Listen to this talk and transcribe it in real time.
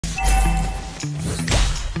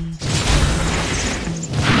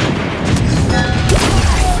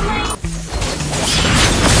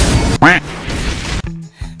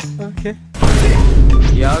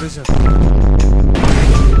やるじゃん。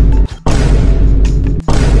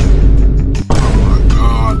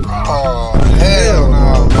Oh, hell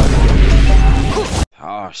no.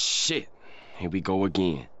 Oh shit. Here we go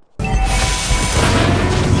again. "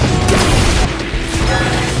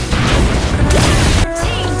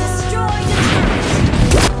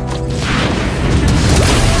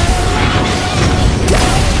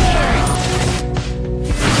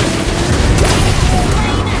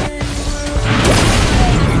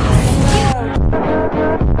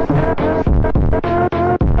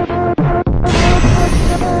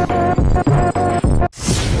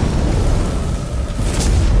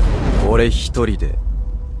俺一人で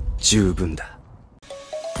十分だ。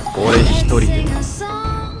俺一人で。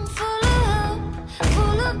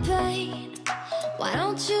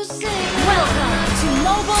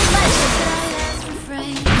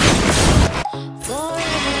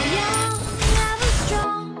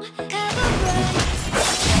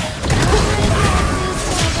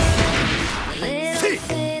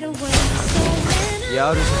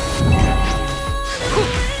やるじゃん。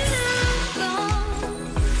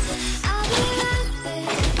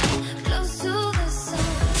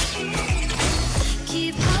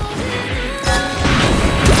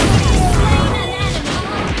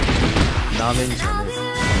なめんじゃねえぞ。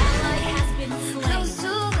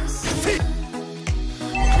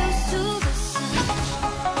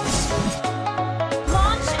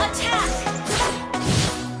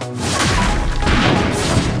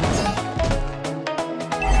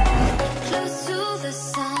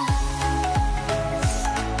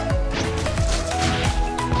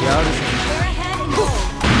やるじゃん。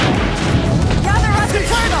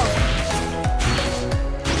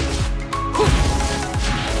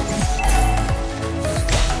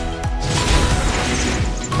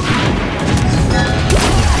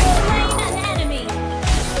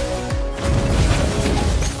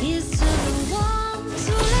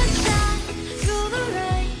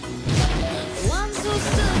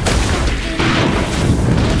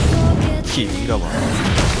君らは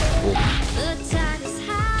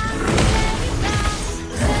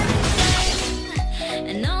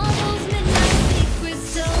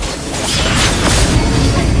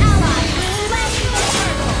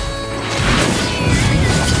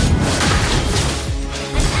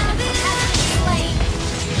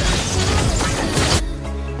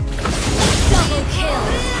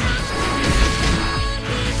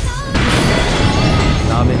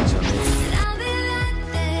なめんじゃねえ。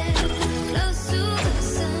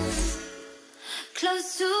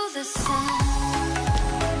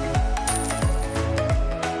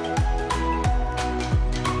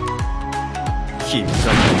君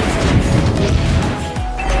ら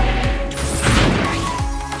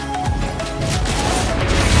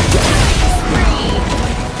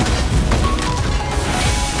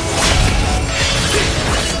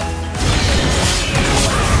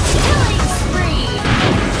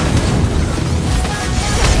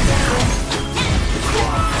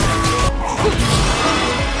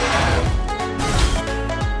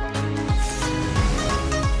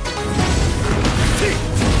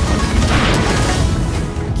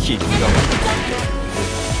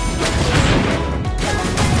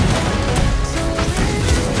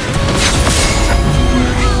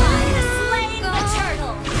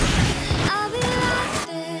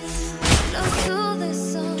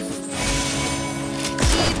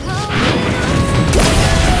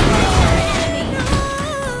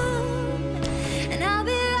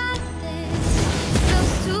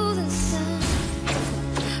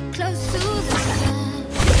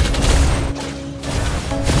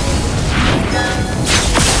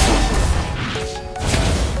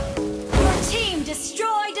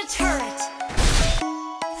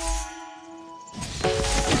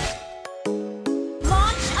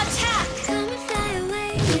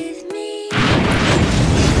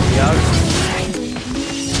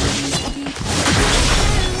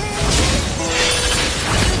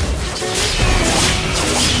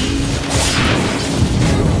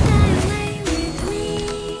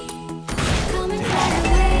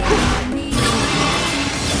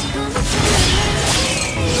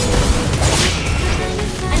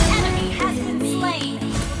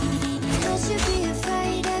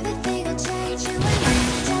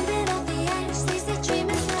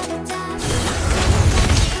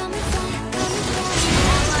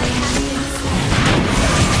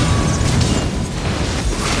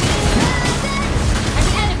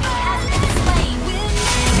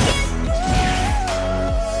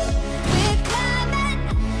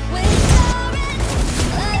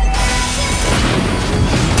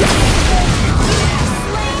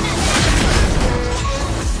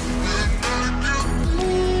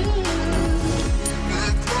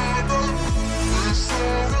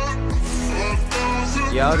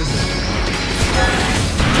やるぜ。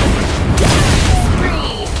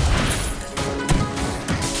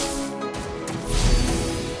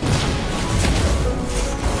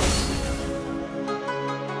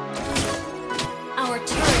Our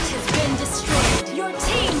turret has been destroyed. Your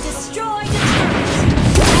team destroyed a turret.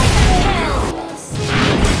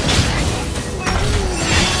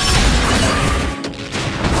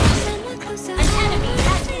 An enemy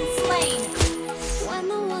has been slain.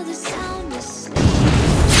 An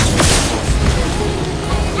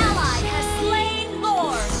ally has slain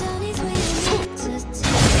Lord.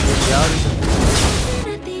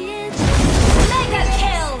 Mega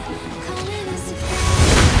kill.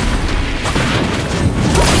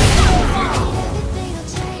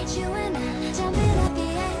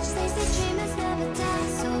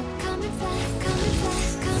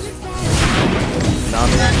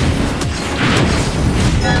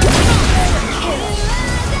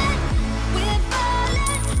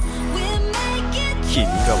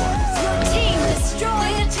 Your team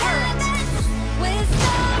destroyed a turret.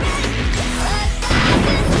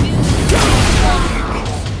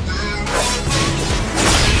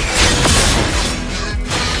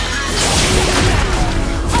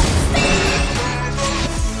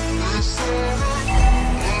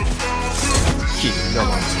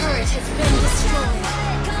 Our turret has been destroyed.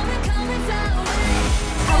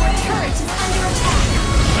 Our turret is under attack.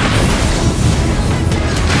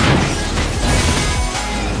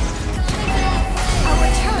 Our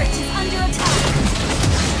turret is under attack.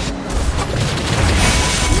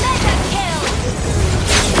 Mega kill.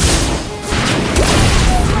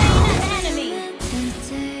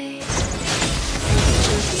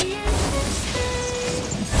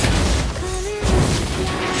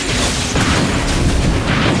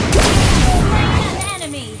 Slain an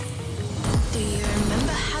enemy.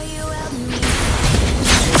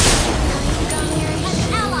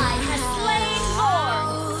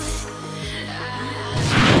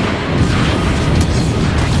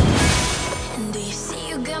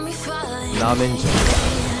 Naめ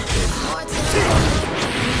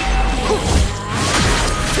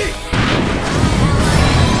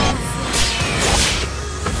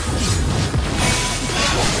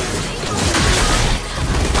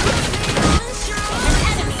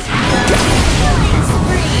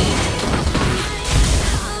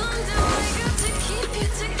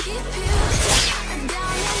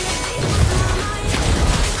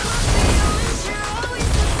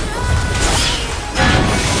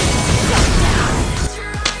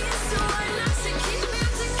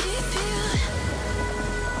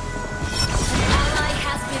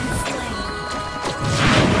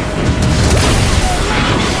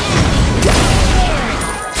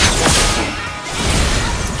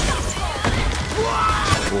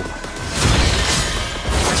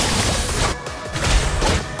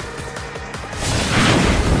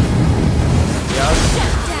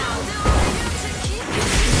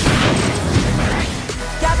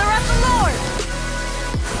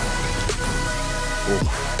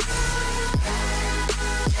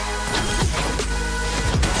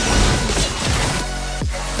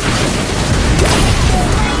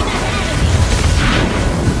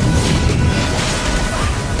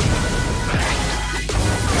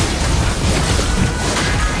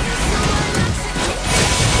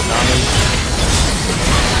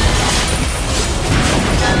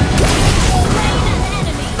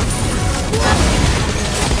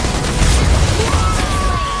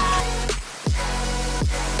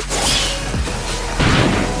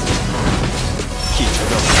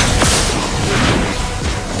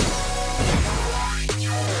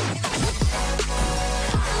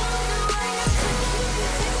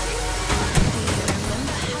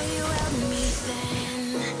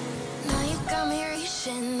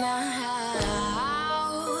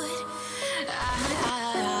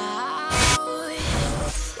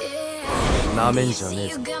んじゃねえ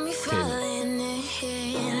ぞ。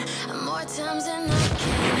More times than I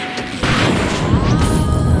can